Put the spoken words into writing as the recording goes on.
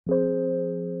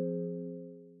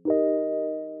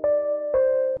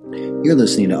You're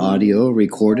listening to audio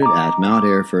recorded at Mount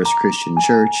Air First Christian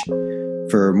Church.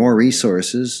 For more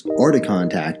resources or to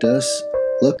contact us,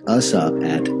 look us up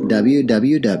at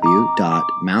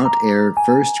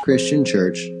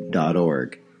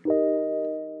www.mountairfirstchristianchurch.org.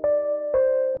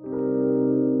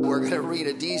 We're going to read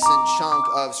a decent chunk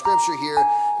of scripture here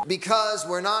because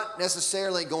we're not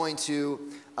necessarily going to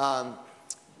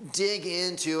dig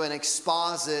into and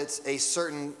exposit a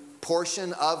certain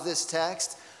portion of this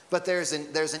text, but there's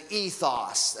an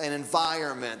ethos, an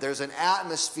environment, there's an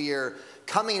atmosphere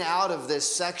coming out of this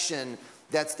section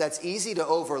that's easy to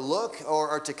overlook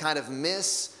or to kind of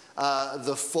miss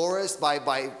the forest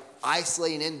by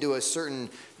isolating into a certain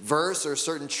verse or a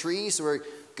certain tree. So we're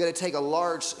going to take a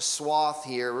large swath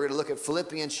here. We're going to look at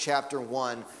Philippians chapter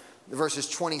 1, verses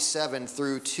 27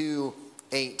 through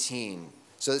 2:18.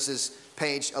 So this is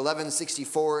page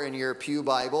 1164 in your Pew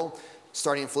Bible,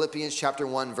 starting in Philippians chapter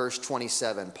 1, verse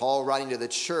 27. Paul, writing to the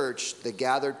church, the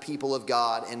gathered people of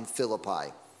God in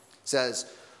Philippi, says,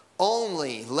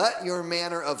 "Only let your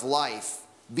manner of life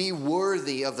be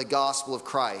worthy of the gospel of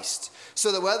Christ,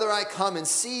 so that whether I come and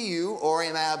see you or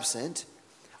am absent,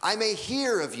 I may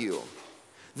hear of you,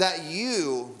 that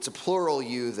you," it's a plural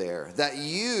you there, "that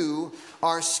you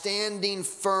are standing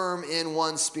firm in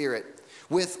one spirit,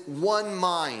 with one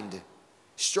mind,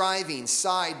 striving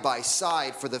side by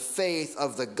side for the faith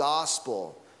of the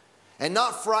gospel, and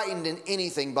not frightened in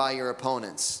anything by your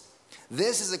opponents.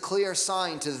 This is a clear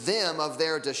sign to them of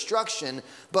their destruction,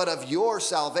 but of your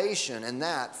salvation, and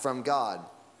that from God.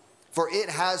 For it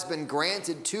has been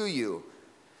granted to you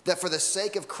that for the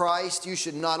sake of Christ you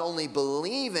should not only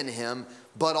believe in him,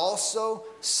 but also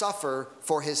suffer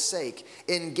for his sake,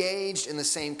 engaged in the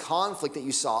same conflict that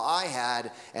you saw I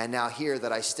had, and now hear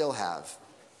that I still have.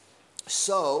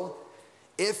 So,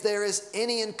 if there is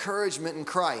any encouragement in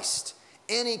Christ,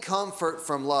 any comfort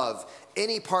from love,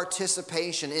 any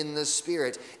participation in the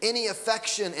Spirit, any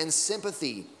affection and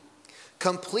sympathy,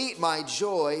 complete my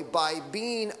joy by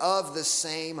being of the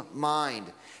same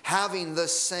mind, having the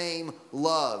same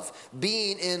love,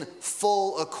 being in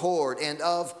full accord and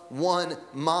of one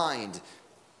mind.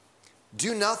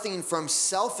 Do nothing from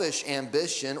selfish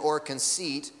ambition or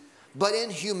conceit, but in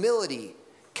humility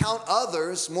count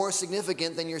others more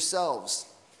significant than yourselves.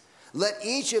 Let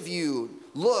each of you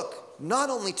look not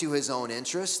only to his own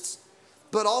interests,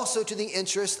 but also to the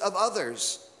interest of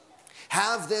others.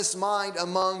 Have this mind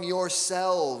among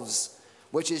yourselves,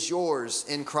 which is yours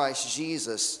in Christ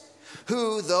Jesus,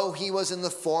 who, though he was in the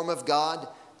form of God,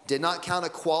 did not count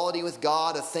equality with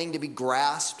God a thing to be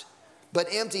grasped,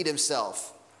 but emptied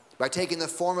himself by taking the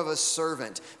form of a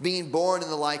servant, being born in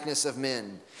the likeness of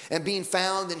men. And being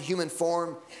found in human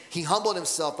form, he humbled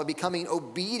himself by becoming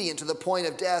obedient to the point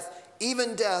of death,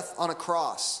 even death on a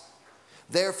cross.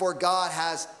 Therefore God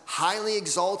has highly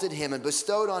exalted him and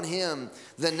bestowed on him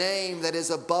the name that is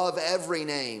above every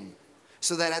name,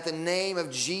 so that at the name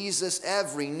of Jesus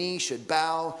every knee should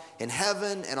bow in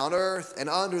heaven and on earth and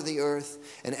under the earth,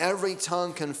 and every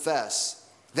tongue confess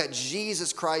that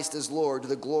Jesus Christ is Lord, to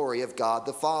the glory of God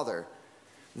the Father.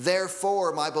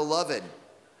 Therefore, my beloved,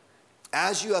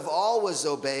 as you have always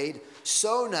obeyed,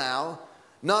 so now,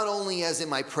 not only as in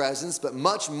my presence, but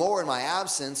much more in my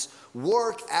absence,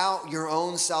 work out your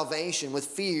own salvation with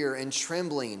fear and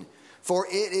trembling. For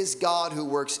it is God who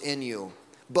works in you,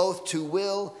 both to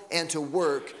will and to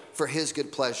work for his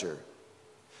good pleasure.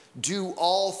 Do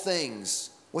all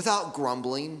things without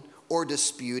grumbling or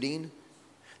disputing,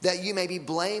 that you may be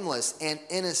blameless and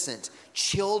innocent,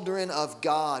 children of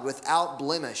God without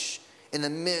blemish, in the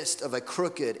midst of a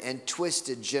crooked and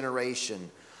twisted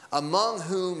generation, among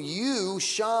whom you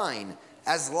shine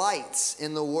as lights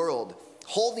in the world,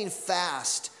 holding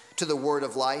fast to the word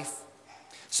of life,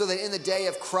 so that in the day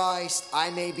of Christ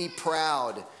I may be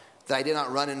proud that I did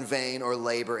not run in vain or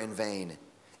labor in vain.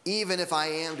 Even if I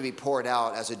am to be poured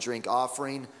out as a drink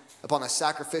offering upon the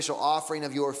sacrificial offering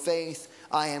of your faith,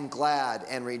 I am glad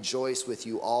and rejoice with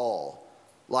you all.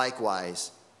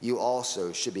 Likewise, you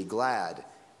also should be glad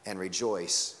and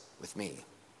rejoice with me."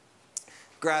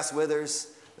 Grass withers,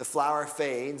 the flower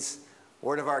fades,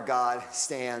 word of our God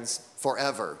stands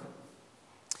forever.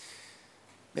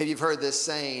 Maybe you've heard this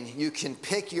saying, you can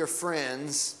pick your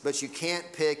friends, but you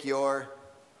can't pick your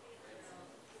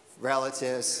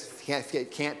relatives. You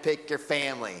can't pick your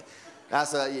family.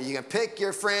 You can pick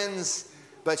your friends,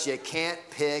 but you can't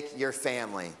pick your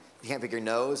family. You can't pick your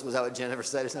nose. Was that what Jennifer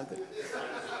said or something?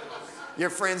 Your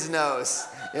friend's nose.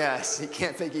 Yes, you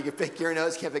can pick your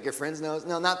nose, you can't pick your friend's nose.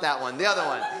 No, not that one. The other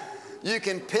one. You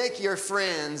can pick your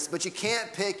friends, but you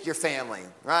can't pick your family,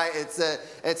 right?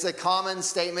 It's a common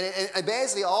statement. And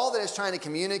basically all that it's trying to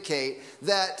communicate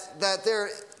that there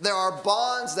are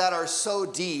bonds that are so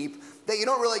deep that you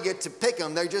don't really get to pick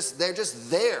them. They're just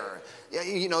there.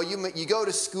 You know, you go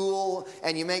to school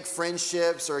and you make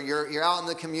friendships, or you're out in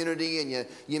the community and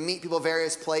you meet people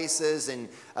various places, and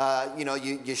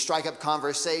you strike up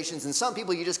conversations, and some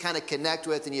people you just kind of connect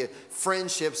with and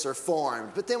friendships are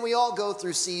formed. But then we all go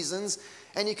through seasons,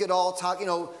 and you could all talk,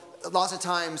 lots of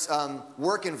times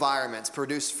work environments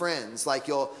produce friends. Like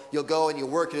you'll go and you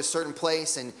work at a certain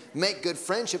place and make good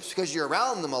friendships because you're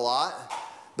around them a lot.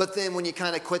 But then when you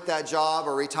kind of quit that job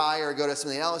or retire or go to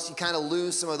something else, you kind of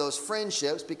lose some of those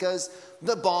friendships because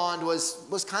the bond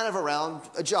was kind of around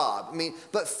a job. I mean,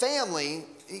 but family,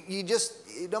 you just,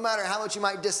 no matter how much you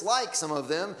might dislike some of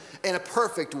them, in a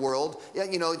perfect world,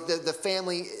 the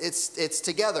family, it's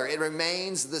together. It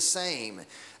remains the same.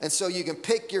 And so you can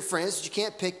pick your friends, but you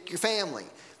can't pick your family.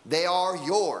 They are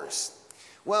yours.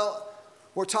 Well,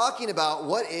 we're talking about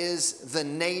what is the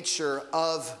nature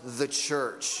of the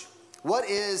church. What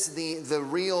is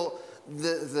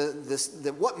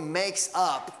what makes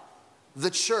up the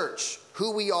church,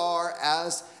 who we are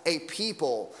as a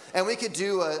people? And we could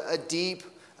do a deep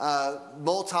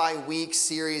multi-week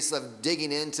series of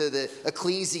digging into the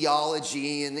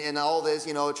ecclesiology and all this,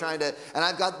 trying to, and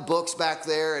I've got books back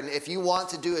there, and if you want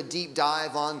to do a deep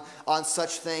dive on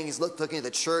such things, looking at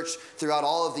the church throughout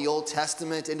all of the Old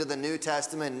Testament, into the New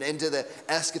Testament, and into the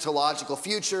eschatological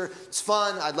future, it's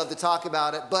fun. I'd love to talk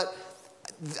about it, but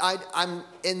I'm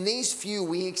in these few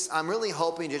weeks, I'm really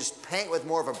hoping to just paint with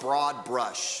more of a broad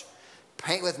brush.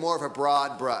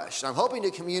 I'm hoping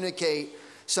to communicate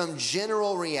some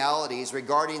general realities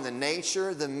regarding the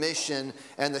nature, the mission,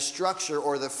 and the structure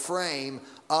or the frame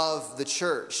of the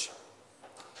church.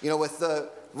 With the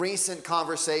recent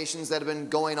conversations that have been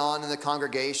going on in the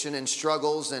congregation and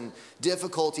struggles and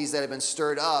difficulties that have been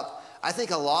stirred up, I think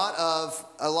a lot of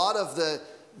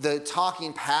the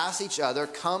talking past each other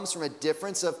comes from a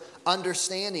difference of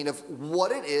understanding of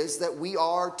what it is that we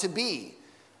are to be.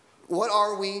 What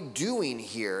are we doing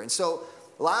here? And so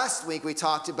last week we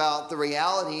talked about the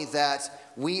reality that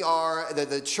we are, that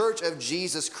the Church of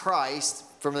Jesus Christ,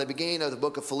 from the beginning of the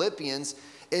book of Philippians,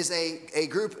 is a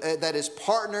group that is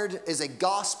partnered, is a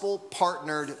gospel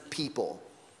partnered people.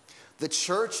 The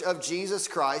Church of Jesus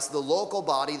Christ, the local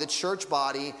body, the church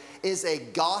body, is a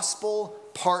gospel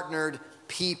partnered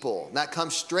people. And that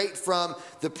comes straight from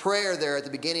the prayer there at the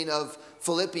beginning of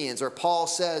Philippians, where Paul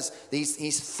says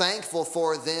he's thankful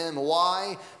for them.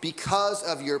 Why? Because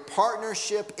of your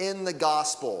partnership in the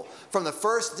gospel from the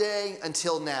first day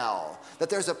until now. That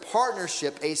there's a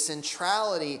partnership, a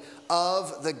centrality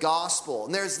of the gospel.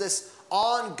 And there's this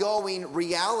ongoing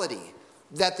reality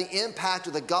that the impact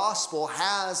of the gospel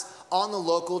has on the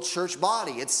local church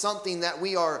body. It's something that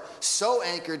we are so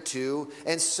anchored to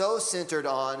and so centered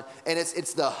on, and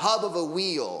it's the hub of a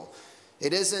wheel.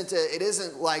 It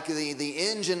isn't like the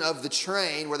engine of the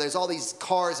train where there's all these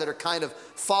cars that are kind of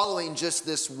following just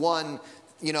this one,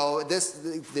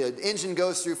 the engine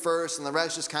goes through first and the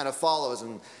rest just kind of follows.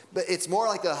 But it's more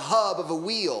like the hub of a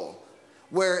wheel,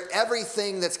 where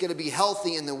everything that's going to be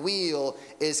healthy in the wheel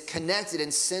is connected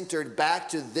and centered back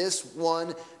to this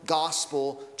one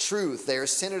gospel truth. They are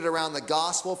centered around the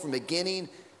gospel from beginning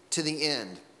to the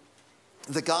end.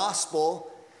 The gospel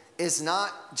is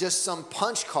not just some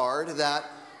punch card that,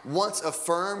 once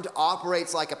affirmed,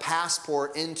 operates like a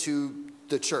passport into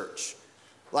the church.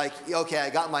 Like, okay, I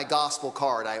got my gospel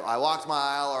card. I walked my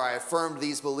aisle, or I affirmed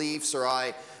these beliefs, or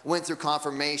I went through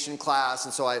confirmation class,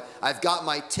 and so I've got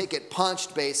my ticket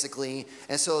punched, basically.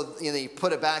 And so you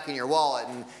put it back in your wallet,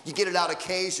 and you get it out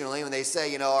occasionally when they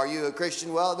say, are you a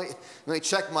Christian? Well, let me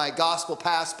check my gospel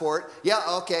passport. Yeah,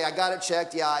 okay, I got it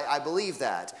checked. Yeah, I believe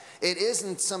that. It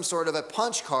isn't some sort of a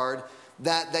punch card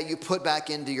that you put back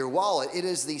into your wallet. It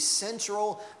is the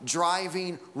central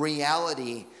driving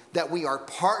reality that we are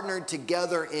partnered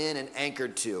together in and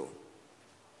anchored to.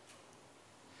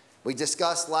 We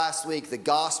discussed last week the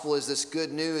gospel is this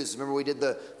good news. Remember, we did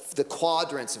the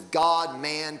quadrants of God,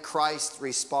 man, Christ,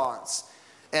 response.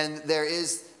 And there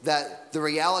is the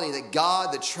reality that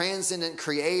God, the transcendent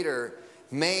creator,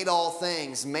 made all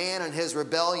things. Man in his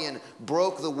rebellion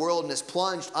broke the world and is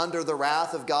plunged under the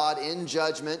wrath of God in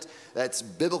judgment. That's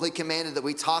biblically commanded that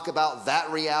we talk about that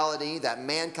reality, that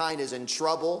mankind is in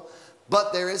trouble.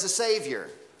 But there is a Savior.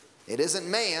 It isn't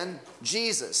man,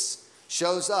 Jesus,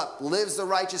 shows up, lives the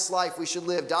righteous life we should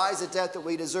live, dies a death that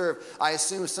we deserve. I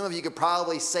assume some of you could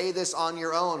probably say this on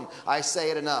your own. I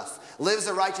say it enough. Lives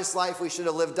the righteous life we should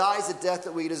have lived, dies a death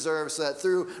that we deserve, so that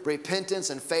through repentance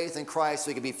and faith in Christ,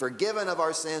 we can be forgiven of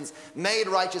our sins, made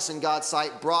righteous in God's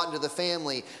sight, brought into the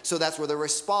family. So that's where the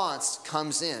response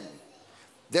comes in.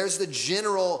 There's the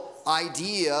general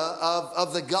idea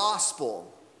of the gospel.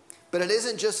 But it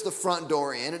isn't just the front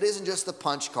door in. It isn't just the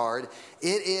punch card.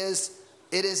 It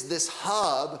is this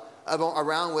hub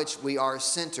around which we are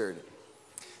centered.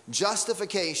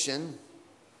 Justification,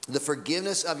 the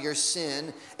forgiveness of your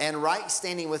sin, and right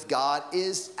standing with God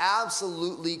is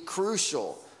absolutely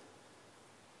crucial.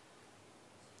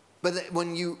 But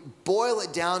when you boil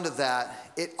it down to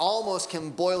that, it almost can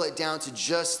boil it down to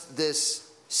just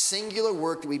this singular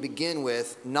work that we begin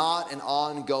with, not an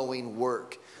ongoing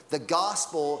work. The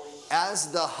gospel,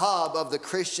 as the hub of the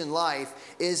Christian life,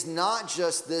 is not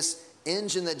just this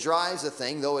engine that drives the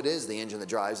thing, though it is the engine that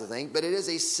drives the thing, but it is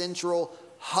a central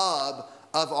hub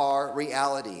of our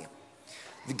reality.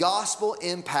 The gospel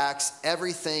impacts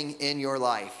everything in your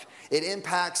life. It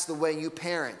impacts the way you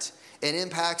parent. It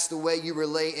impacts the way you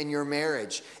relate in your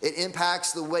marriage. It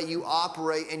impacts the way you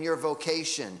operate in your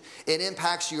vocation. It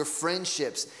impacts your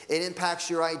friendships. It impacts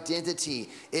your identity.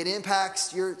 It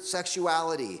impacts your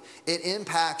sexuality. It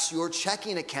impacts your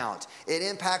checking account. It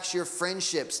impacts your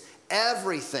friendships.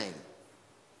 Everything.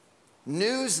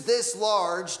 News this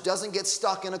large doesn't get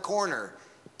stuck in a corner.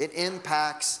 It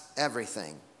impacts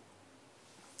everything.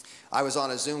 I was on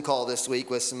a Zoom call this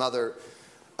week with some other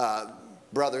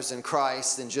brothers in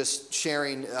Christ, and just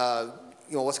sharing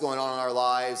what's going on in our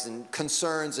lives and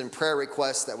concerns and prayer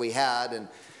requests that we had. And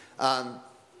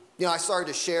I started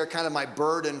to share kind of my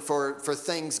burden for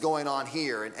things going on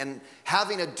here, and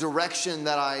having a direction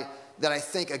that I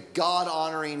think a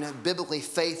God-honoring, biblically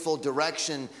faithful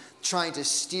direction, trying to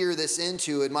steer this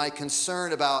into, and my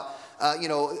concern about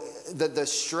the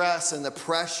stress and the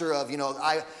pressure of,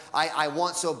 I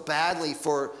want so badly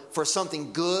for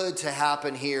something good to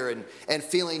happen here, and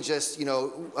feeling just,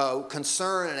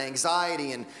 concern and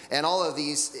anxiety and all of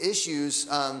these issues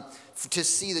to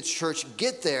see the church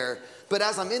get there. But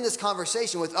as I'm in this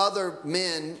conversation with other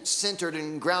men centered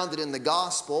and grounded in the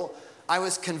gospel, I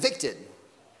was convicted.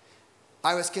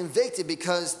 I was convicted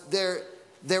because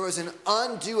there was an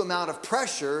undue amount of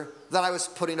pressure that I was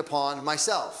putting upon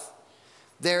myself.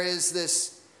 There is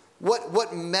this,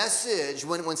 what message,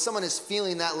 when someone is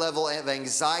feeling that level of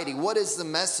anxiety, what is the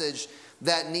message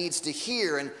that needs to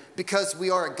hear? And because we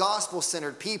are a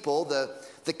gospel-centered people,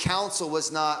 the counsel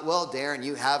was not, well, Darren,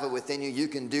 you have it within you, you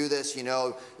can do this,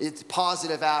 it's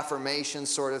positive affirmation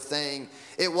sort of thing.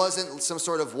 It wasn't some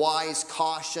sort of wise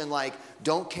caution like,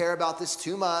 don't care about this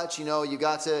too much, you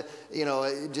got to,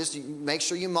 just make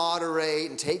sure you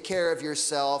moderate and take care of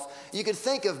yourself. You could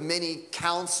think of many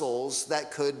counsels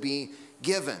that could be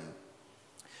given.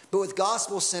 But with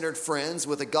gospel-centered friends,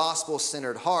 with a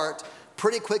gospel-centered heart,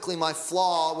 pretty quickly my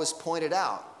flaw was pointed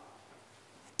out.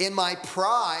 In my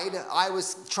pride, I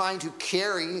was trying to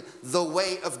carry the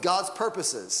weight of God's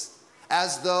purposes,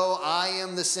 as though I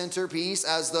am the centerpiece,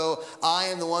 as though I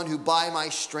am the one who by my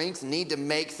strength need to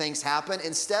make things happen,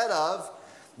 instead of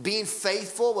being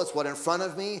faithful with what's in front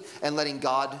of me and letting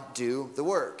God do the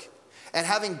work. And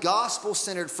having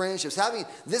gospel-centered friendships,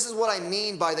 this is what I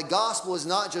mean by the gospel is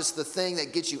not just the thing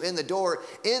that gets you in the door.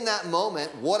 In that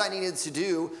moment, what I needed to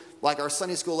do, like our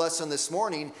Sunday school lesson this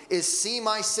morning, is see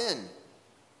my sin.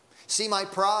 See my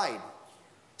pride,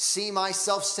 see my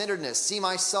self-centeredness, see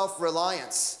my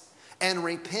self-reliance, and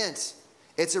repent.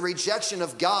 It's a rejection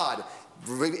of God.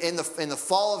 In the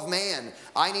fall of man,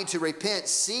 I need to repent,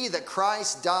 see that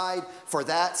Christ died for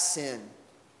that sin,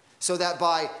 so that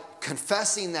by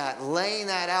confessing that, laying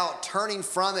that out, turning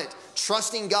from it,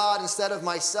 trusting God instead of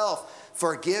myself,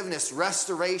 forgiveness,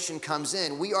 restoration comes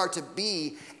in. We are to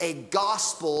be a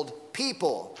gospeled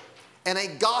people. And a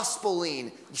gospeling,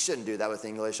 you shouldn't do that with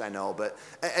English, I know, but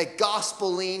a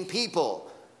gospeling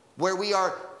people where we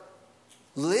are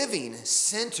living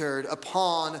centered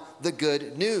upon the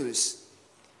good news.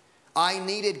 I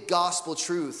needed gospel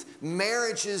truth.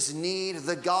 Marriages need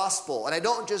the gospel. And I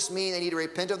don't just mean they need to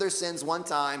repent of their sins one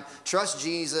time, trust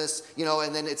Jesus,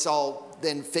 and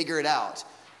then figure it out.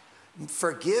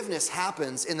 Forgiveness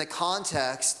happens in the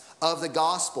context of the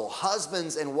gospel.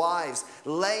 Husbands and wives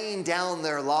laying down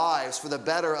their lives for the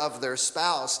better of their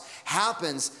spouse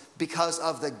happens because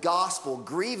of the gospel.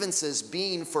 Grievances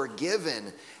being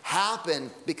forgiven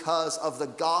happen because of the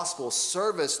gospel.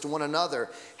 Service to one another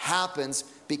happens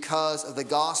because of the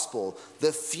gospel.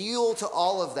 The fuel to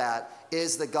all of that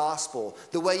is the gospel.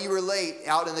 The way you relate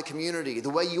out in the community, the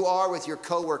way you are with your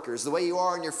coworkers, the way you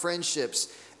are in your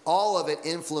friendships, all of it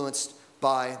influenced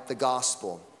by the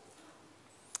gospel.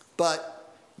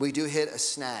 But we do hit a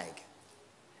snag.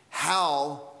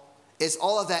 How is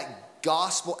all of that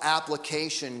gospel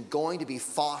application going to be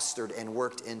fostered and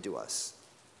worked into us?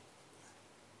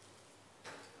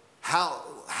 How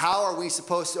are we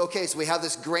supposed to, okay, so we have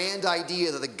this grand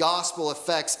idea that the gospel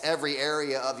affects every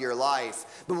area of your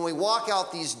life. But when we walk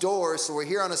out these doors, so we're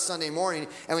here on a Sunday morning,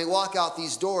 and we walk out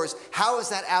these doors, how is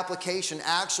that application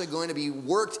actually going to be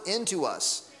worked into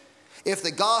us? If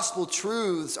the gospel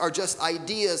truths are just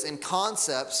ideas and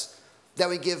concepts that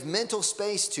we give mental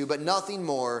space to, but nothing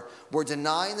more, we're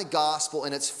denying the gospel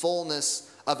in its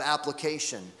fullness of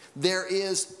application. There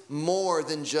is more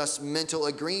than just mental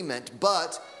agreement,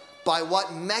 but by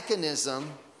what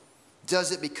mechanism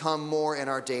does it become more in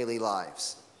our daily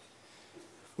lives?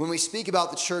 When we speak about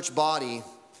the church body,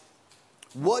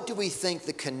 what do we think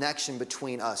the connection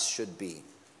between us should be?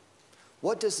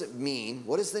 What does it mean?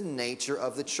 What is the nature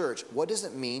of the church? What does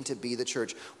it mean to be the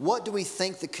church? What do we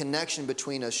think the connection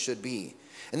between us should be?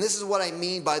 And this is what I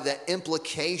mean by the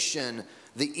implication,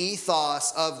 the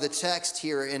ethos of the text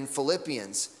here in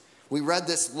Philippians. We read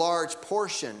this large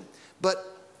portion, but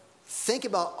think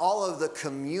about all of the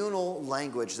communal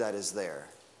language that is there.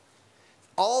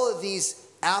 All of these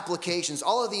applications,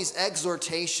 all of these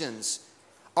exhortations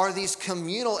are these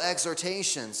communal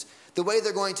exhortations. The way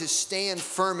they're going to stand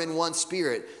firm in one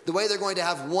spirit. The way they're going to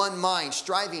have one mind,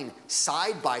 striving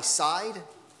side by side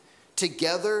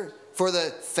together for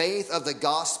the faith of the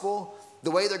gospel.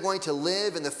 The way they're going to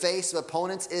live in the face of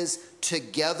opponents is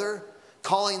together,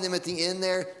 calling them at the end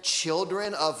there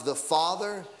children of the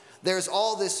Father. There's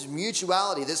all this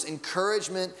mutuality, this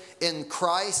encouragement in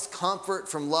Christ, comfort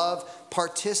from love,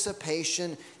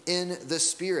 participation in the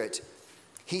Spirit.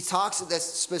 He talks about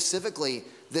specifically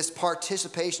this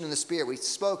participation in the Spirit. We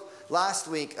spoke last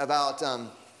week about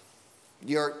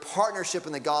your partnership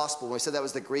in the gospel. We said that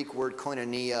was the Greek word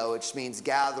koinonia, which means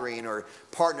gathering or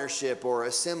partnership or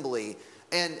assembly.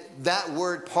 And that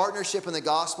word partnership in the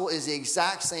gospel is the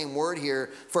exact same word here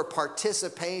for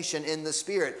participation in the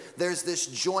Spirit. There's this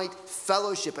joint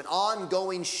fellowship, an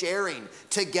ongoing sharing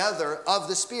together of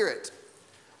the Spirit.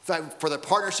 For the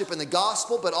partnership in the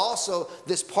gospel, but also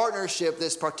this partnership,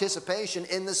 this participation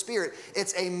in the Spirit.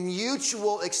 It's a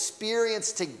mutual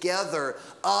experience together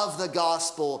of the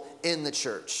gospel in the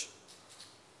church.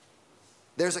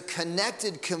 There's a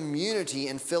connected community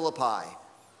in Philippi.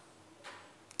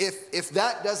 If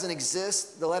that doesn't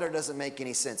exist, the letter doesn't make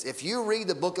any sense. If you read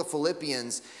the book of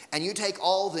Philippians and you take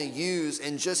all the yous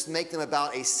and just make them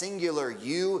about a singular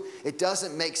you, it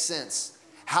doesn't make sense.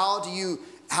 How do you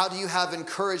have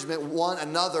encouragement one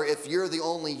another if you're the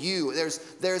only you?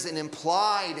 There's an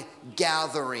implied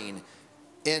gathering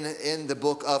in the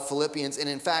book of Philippians, and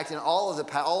in fact, in all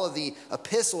of the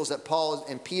epistles that Paul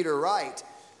and Peter write,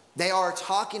 they are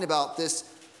talking about this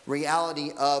reality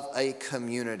of a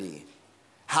community.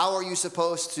 How are you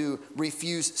supposed to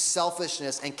refuse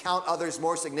selfishness and count others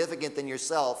more significant than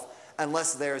yourself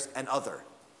unless there's an other?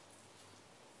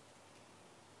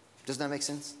 Doesn't that make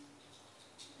sense?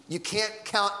 You can't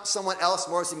count someone else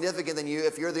more significant than you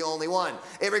if you're the only one.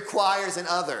 It requires an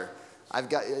other.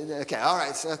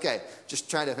 Just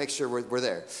trying to make sure we're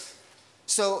there.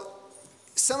 So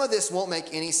some of this won't make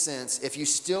any sense if you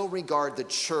still regard the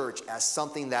church as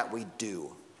something that we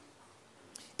do.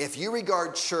 If you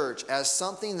regard church as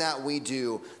something that we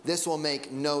do, this will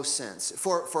make no sense.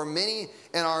 For many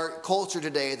in our culture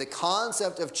today, the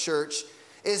concept of church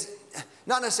is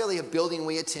not necessarily a building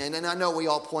we attend, and I know we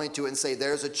all point to it and say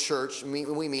there's a church.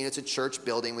 We mean it's a church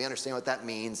building. We understand what that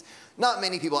means. Not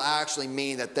many people actually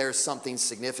mean that there's something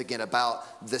significant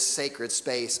about the sacred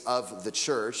space of the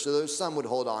church. So some would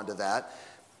hold on to that.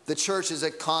 The church is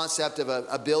a concept of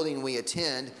a building we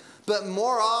attend, but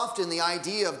more often the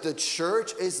idea of the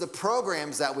church is the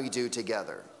programs that we do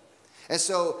together. And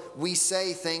so we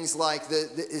say things like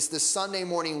the Sunday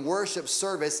morning worship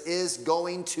service is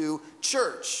going to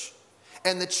church.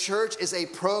 And the church is a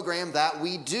program that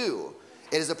we do.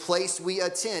 It is a place we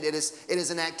attend. It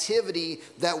is an activity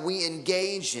that we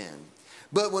engage in.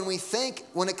 But when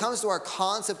it comes to our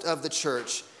concept of the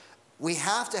church, we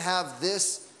have to have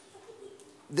this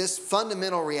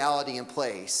fundamental reality in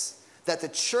place, that the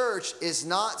church is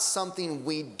not something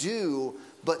we do,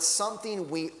 but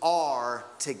something we are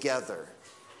together.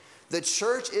 The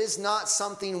church is not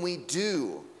something we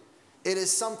do. It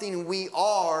is something we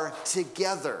are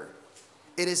together.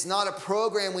 It is not a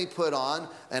program we put on,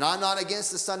 and I'm not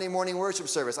against the Sunday morning worship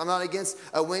service. I'm not against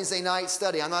a Wednesday night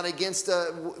study. I'm not against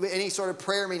any sort of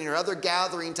prayer meeting or other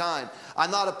gathering time.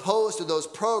 I'm not opposed to those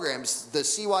programs, the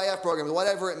CYF programs,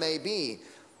 whatever it may be.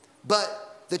 But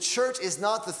the church is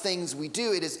not the things we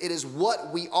do. It is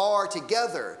what we are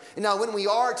together. And now when we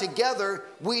are together,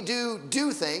 we do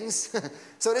things.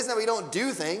 So it isn't that we don't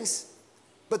do things,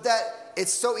 but that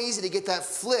it's so easy to get that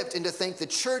flipped and to think the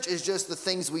church is just the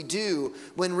things we do,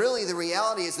 when really the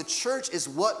reality is the church is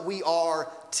what we are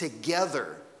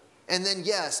together. And then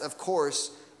yes, of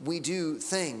course, we do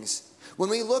things. When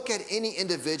we look at any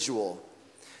individual,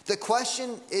 the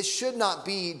question should not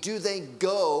be, do they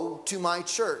go to my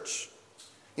church?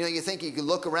 You know, you think you could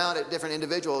look around at different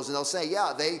individuals and they'll say,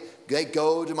 yeah, they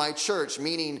go to my church,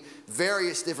 meaning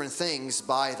various different things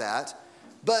by that.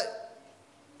 But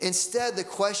instead, the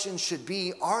question should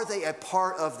be, are they a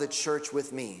part of the church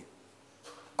with me?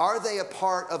 Are they a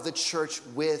part of the church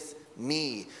with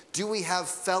me? Do we have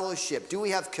fellowship? Do we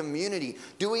have community?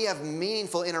 Do we have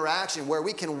meaningful interaction where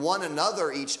we can one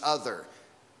another each other?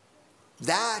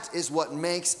 That is what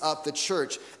makes up the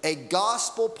church. A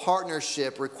gospel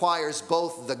partnership requires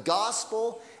both the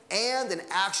gospel and an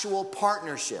actual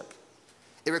partnership.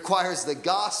 It requires the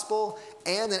gospel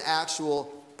and an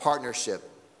actual partnership.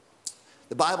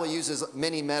 The Bible uses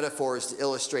many metaphors to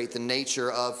illustrate the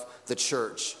nature of the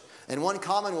church. And one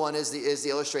common one is the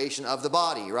illustration of the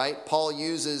body, right? Paul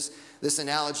uses this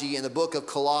analogy in the book of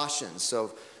Colossians.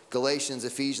 So Galatians,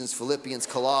 Ephesians, Philippians,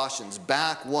 Colossians.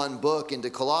 Back one book into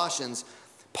Colossians,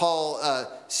 Paul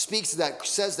speaks to that,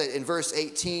 says that in verse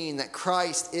 18, that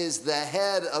Christ is the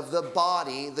head of the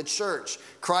body, the church.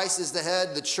 Christ is the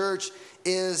head, the church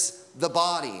is the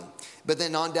body. But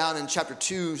then on down in chapter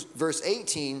 2, verse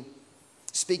 18,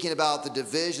 speaking about the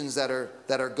divisions that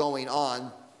are going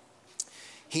on,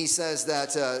 he says that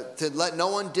to let no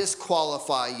one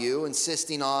disqualify you,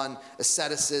 insisting on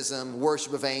asceticism,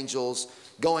 worship of angels,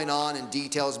 going on in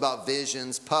details about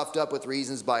visions, puffed up with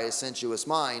reasons by a sensuous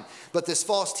mind. But this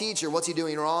false teacher, what's he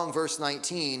doing wrong? Verse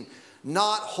 19,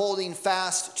 not holding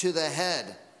fast to the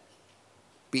head,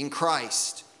 being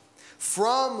Christ,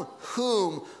 from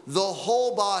whom the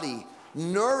whole body,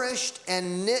 nourished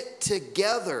and knit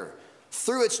together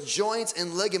through its joints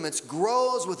and ligaments,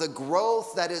 grows with a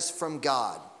growth that is from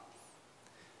God.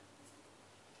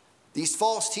 These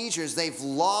false teachers, they've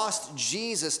lost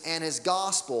Jesus and his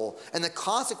gospel. And the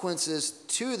consequences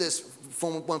to this,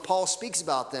 from when Paul speaks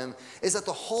about them, is that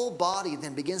the whole body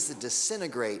then begins to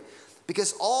disintegrate,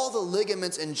 because all the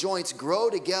ligaments and joints grow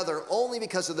together only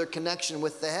because of their connection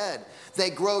with the head. They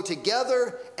grow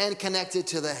together and connected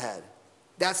to the head.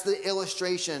 That's the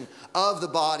illustration of the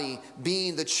body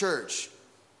being the church.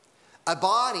 A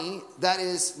body that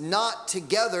is not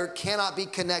together cannot be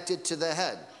connected to the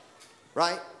head,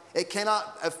 right? It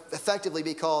cannot effectively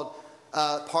be called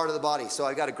part of the body. So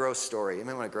I got a gross story.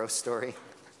 Anyone want a gross story?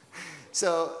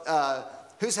 So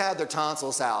who's had their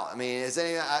tonsils out? I mean,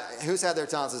 who's had their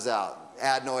tonsils out?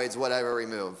 Adenoids, whatever,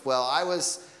 removed. Well,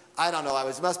 must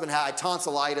have been had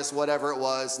tonsillitis, whatever it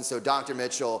was. And so Dr.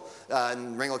 Mitchell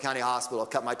in Ringgold County Hospital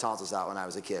cut my tonsils out when I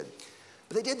was a kid.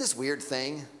 But they did this weird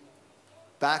thing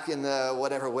back in the,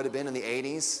 whatever it would have been in the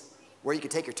 80s, where you could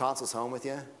take your tonsils home with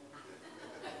you.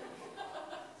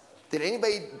 Did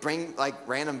anybody bring like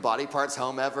random body parts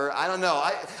home ever? I don't know.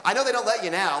 I know they don't let you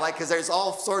now, like, because there's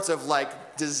all sorts of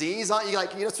like disease on you.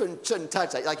 Like, you just shouldn't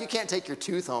touch that. Like, you can't take your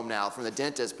tooth home now from the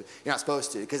dentist, but you're not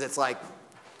supposed to, because it's like,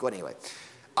 well, anyway.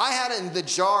 I had in the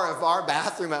jar of our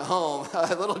bathroom at home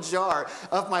a little jar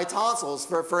of my tonsils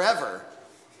for forever.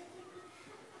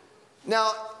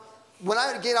 Now, when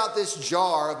I would get out this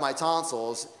jar of my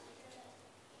tonsils,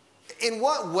 in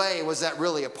what way was that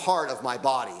really a part of my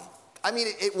body? I mean,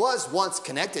 it was once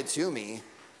connected to me,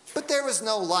 but there was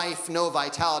no life, no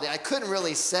vitality. I couldn't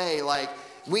really say, like,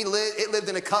 it lived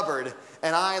in a cupboard,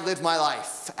 and I lived my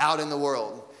life out in the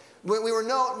world. We were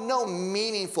no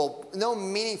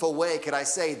meaningful way could I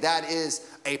say that is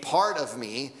a part of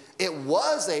me. It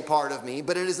was a part of me,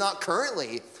 but it is not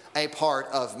currently a part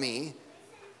of me.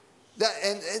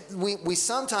 We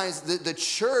sometimes, the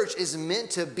church is meant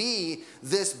to be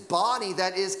this body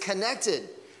that is connected.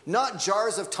 Not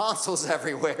jars of tonsils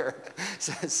everywhere.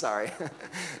 Sorry.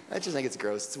 I just think it's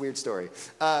gross. It's a weird story.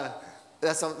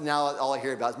 That's now all I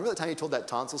hear about. Remember the time you told that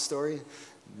tonsil story?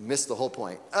 Missed the whole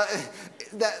point.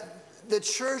 That the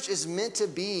church is meant to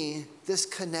be this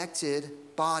connected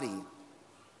body.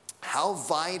 How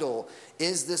vital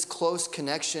is this close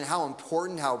connection? How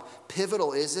important, how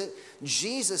pivotal is it?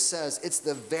 Jesus says it's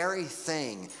the very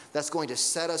thing that's going to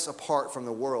set us apart from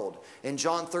the world. In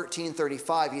John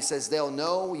 13:35, he says, they'll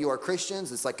know you are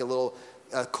Christians. It's like a little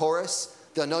chorus,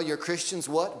 they'll know you're Christians,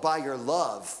 what? By your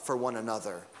love for one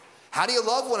another. How do you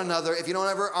love one another if you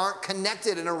aren't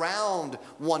connected and around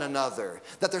one another?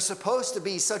 That there's supposed to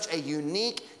be such a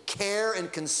unique care and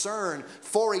concern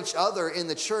for each other in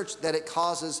the church that it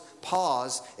causes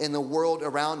pause in the world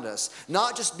around us.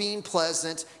 Not just being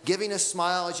pleasant, giving a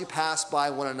smile as you pass by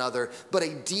one another, but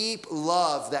a deep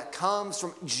love that comes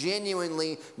from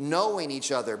genuinely knowing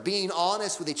each other, being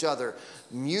honest with each other,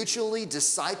 mutually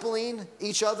discipling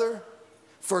each other,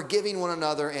 forgiving one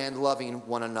another, and loving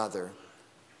one another.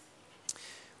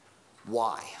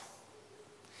 Why?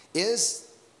 Is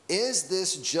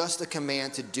this just a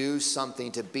command to do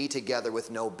something, to be together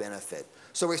with no benefit?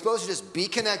 So we're supposed to just be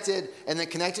connected and then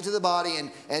connected to the body.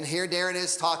 And here Darren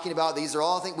is talking about these are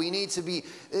all things we need to be,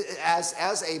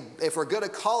 if we're going to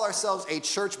call ourselves a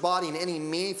church body in any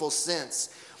meaningful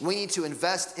sense, we need to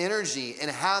invest energy in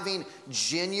having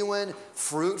genuine,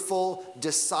 fruitful,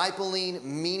 discipling,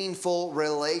 meaningful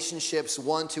relationships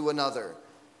one to another.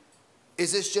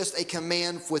 Is this just a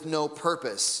command with no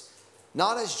purpose?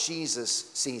 Not as Jesus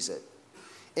sees it.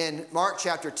 In Mark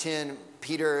chapter 10,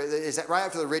 Peter, is that right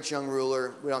after the rich young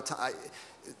ruler?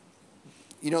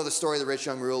 You know the story of the rich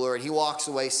young ruler, and he walks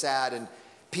away sad. And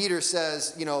Peter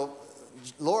says,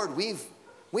 Lord,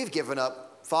 we've given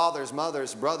up fathers,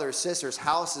 mothers, brothers, sisters,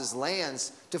 houses,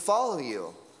 lands to follow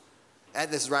you. And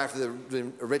this is right after the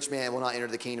rich man will not enter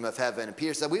the kingdom of heaven. And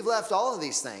Peter said, we've left all of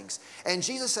these things. And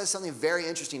Jesus says something very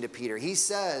interesting to Peter. He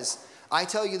says, I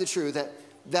tell you the truth,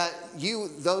 that you,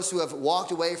 those who have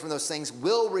walked away from those things,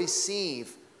 will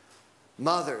receive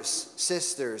mothers,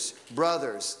 sisters,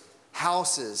 brothers,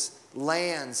 houses,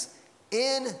 lands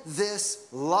in this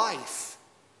life,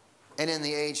 and in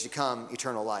the age to come,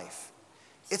 eternal life.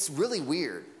 It's really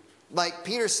weird. Like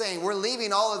Peter's saying, we're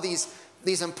leaving all of these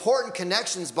important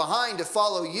connections behind to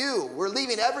follow you. We're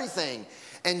leaving everything.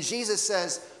 And Jesus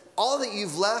says, all that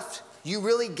you've left, you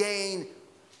really gain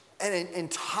an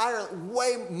entire,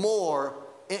 way more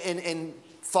in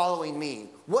following me.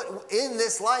 What in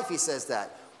this life, he says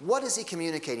that. What is he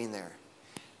communicating there?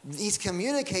 He's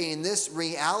communicating this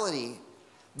reality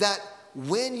that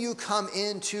when you come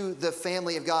into the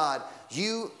family of God,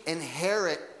 you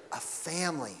inherit a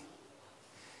family.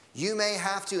 You may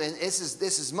have to, and this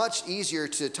is much easier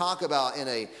to talk about in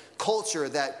a culture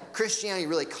that Christianity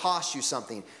really costs you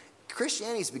something.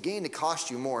 Christianity is beginning to cost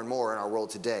you more and more in our world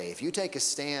today. If you take a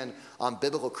stand on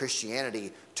biblical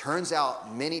Christianity, turns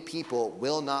out many people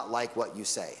will not like what you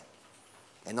say.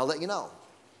 And they'll let you know.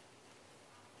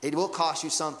 It will cost you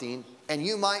something, and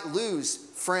you might lose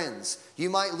friends. You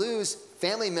might lose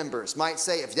family members. Might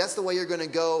say, if that's the way you're going to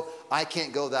go, I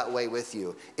can't go that way with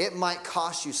you. It might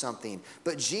cost you something.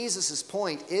 But Jesus'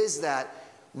 point is that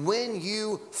when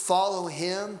you follow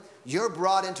him, you're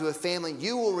brought into a family.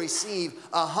 You will receive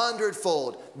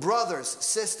 100-fold. Brothers,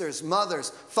 sisters,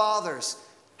 mothers, fathers,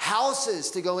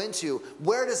 houses to go into.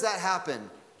 Where does that happen?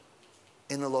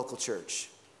 In the local church.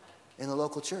 In the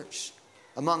local church.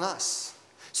 Among us.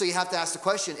 So you have to ask the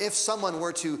question, if someone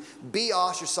were to be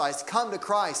ostracized, come to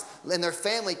Christ, and their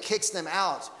family kicks them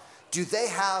out, do they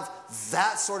have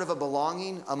that sort of a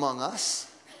belonging among us?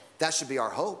 That should be our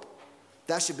hope.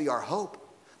 That should be our hope.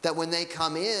 That when they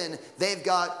come in, they've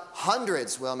got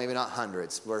hundreds, well, maybe not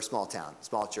hundreds, we're a small town,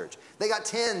 small church. They got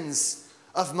tens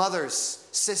of mothers,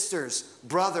 sisters,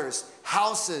 brothers,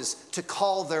 houses to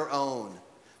call their own.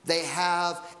 They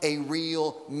have a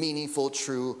real, meaningful,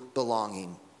 true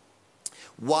belonging.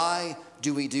 Why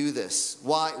do we do this?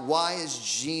 Why is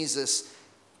Jesus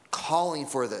calling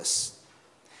for this?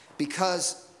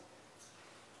 Because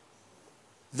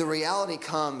the reality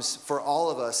comes for all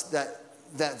of us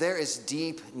that there is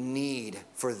deep need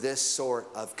for this sort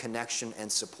of connection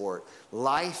and support.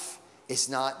 Life is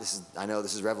not, I know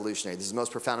this is revolutionary. This is the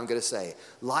most profound I'm going to say.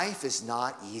 Life is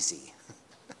not easy.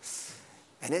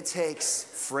 And it takes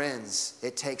friends,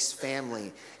 it takes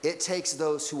family, it takes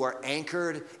those who are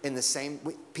anchored in the same,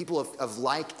 people of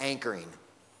like anchoring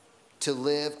to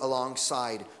live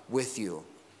alongside with you.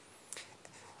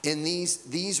 In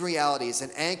these realities,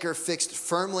 an anchor fixed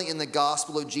firmly in the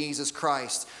gospel of Jesus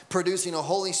Christ, producing a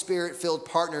Holy Spirit-filled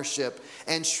partnership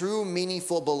and true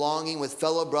meaningful belonging with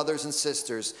fellow brothers and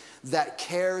sisters that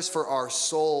cares for our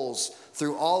souls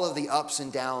through all of the ups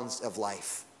and downs of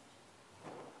life.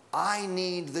 I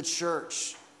need the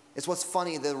church. It's what's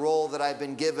funny, the role that I've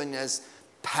been given as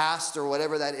pastor,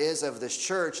 whatever that is, of this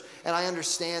church. And I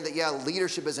understand that,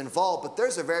 leadership is involved, but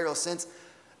there's a very real sense.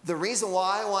 The reason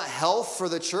why I want health for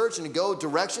the church and to go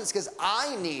directions because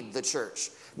I need the church.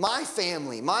 My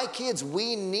family, my kids,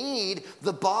 we need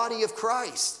the body of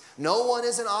Christ. No one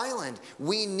is an island.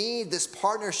 We need this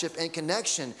partnership and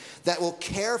connection that will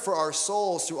care for our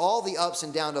souls through all the ups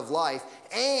and downs of life.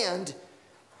 And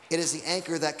it is the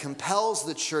anchor that compels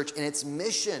the church in its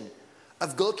mission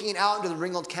of looking out into the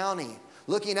Ringgold County,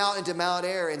 looking out into Mount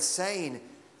Ayr and saying,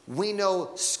 we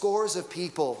know scores of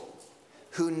people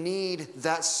who need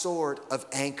that sort of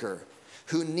anchor,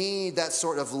 who need that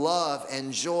sort of love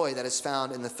and joy that is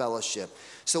found in the fellowship.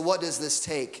 So what does this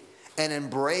take? An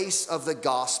embrace of the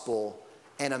gospel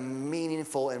and a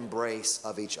meaningful embrace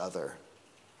of each other.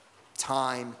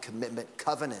 Time, commitment,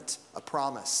 covenant, a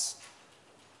promise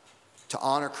to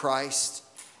honor Christ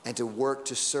and to work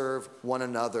to serve one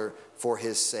another for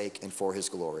his sake and for his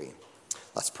glory.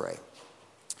 Let's pray.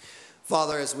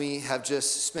 Father, as we have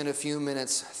just spent a few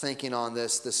minutes thinking on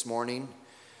this morning,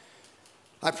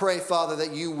 I pray, Father,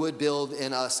 that you would build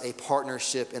in us a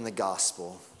partnership in the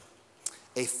gospel,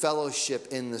 a fellowship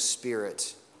in the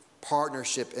Spirit,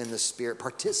 partnership in the Spirit,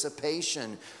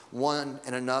 participation one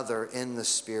and another in the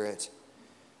Spirit.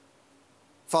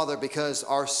 Father, because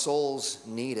our souls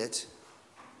need it,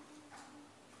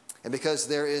 and because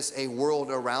there is a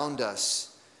world around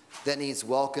us that needs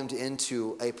welcomed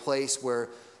into a place where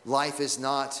life is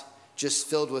not just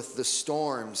filled with the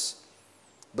storms,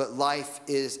 but life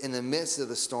is in the midst of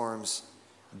the storms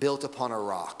built upon a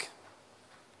rock,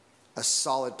 a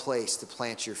solid place to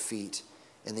plant your feet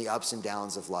in the ups and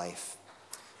downs of life.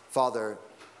 Father,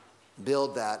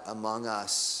 build that among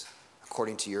us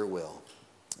according to your will.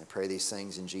 I pray these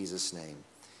things in Jesus' name.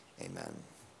 Amen.